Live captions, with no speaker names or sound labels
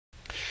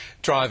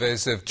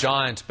Drivers of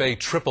giant B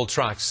triple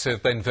trucks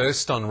have been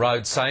versed on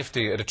road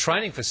safety at a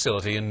training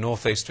facility in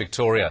north-east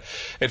Victoria.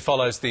 It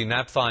follows the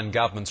Napthine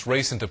government's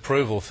recent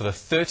approval for the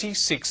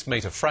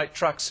 36-metre freight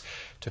trucks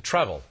to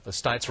travel the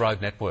state's road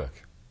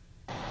network.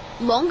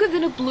 Longer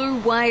than a blue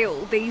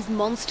whale, these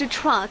monster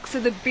trucks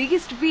are the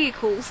biggest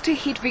vehicles to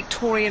hit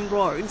Victorian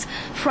roads.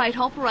 Freight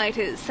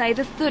operators say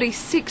the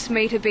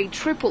 36-metre B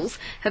triples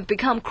have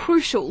become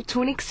crucial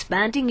to an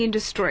expanding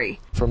industry.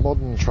 For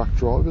modern truck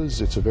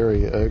drivers, it's a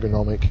very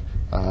ergonomic,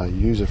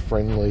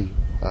 user-friendly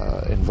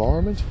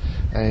environment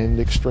and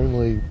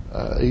extremely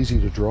easy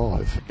to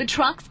drive. The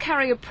trucks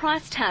carry a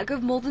price tag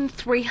of more than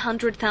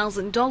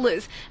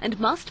 $300,000 and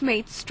must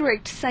meet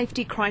strict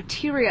safety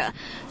criteria.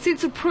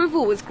 Since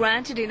approval was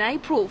granted in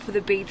April for the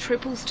B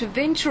triples to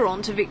venture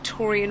onto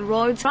Victorian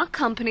roads, truck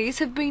companies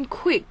have been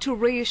quick to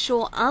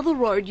reassure other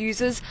road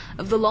users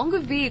of the longer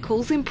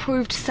vehicles'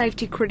 improved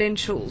safety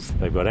credentials.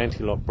 They've got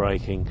anti-lock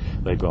braking,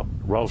 they've got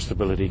roll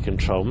stability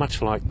control,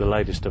 much like the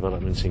latest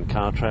developments in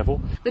car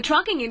travel. The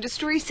trucking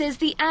industry says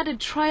the added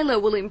trailer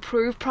will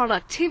improve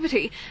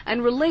productivity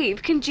and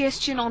relieve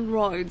congestion on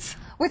roads.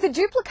 With the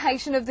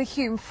duplication of the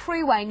Hume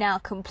Freeway now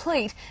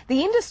complete,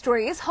 the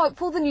industry is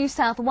hopeful the New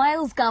South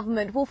Wales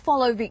government will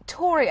follow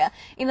Victoria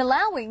in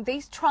allowing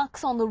these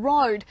trucks on the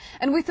road.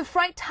 And with the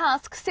freight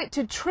task set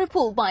to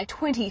triple by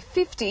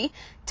 2050,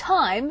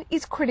 time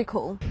is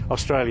critical.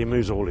 Australia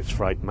moves all its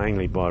freight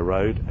mainly by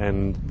road,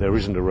 and there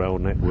isn't a rail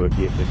network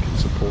yet that can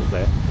support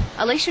that.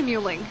 Alicia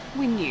Muling,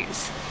 Win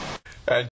News.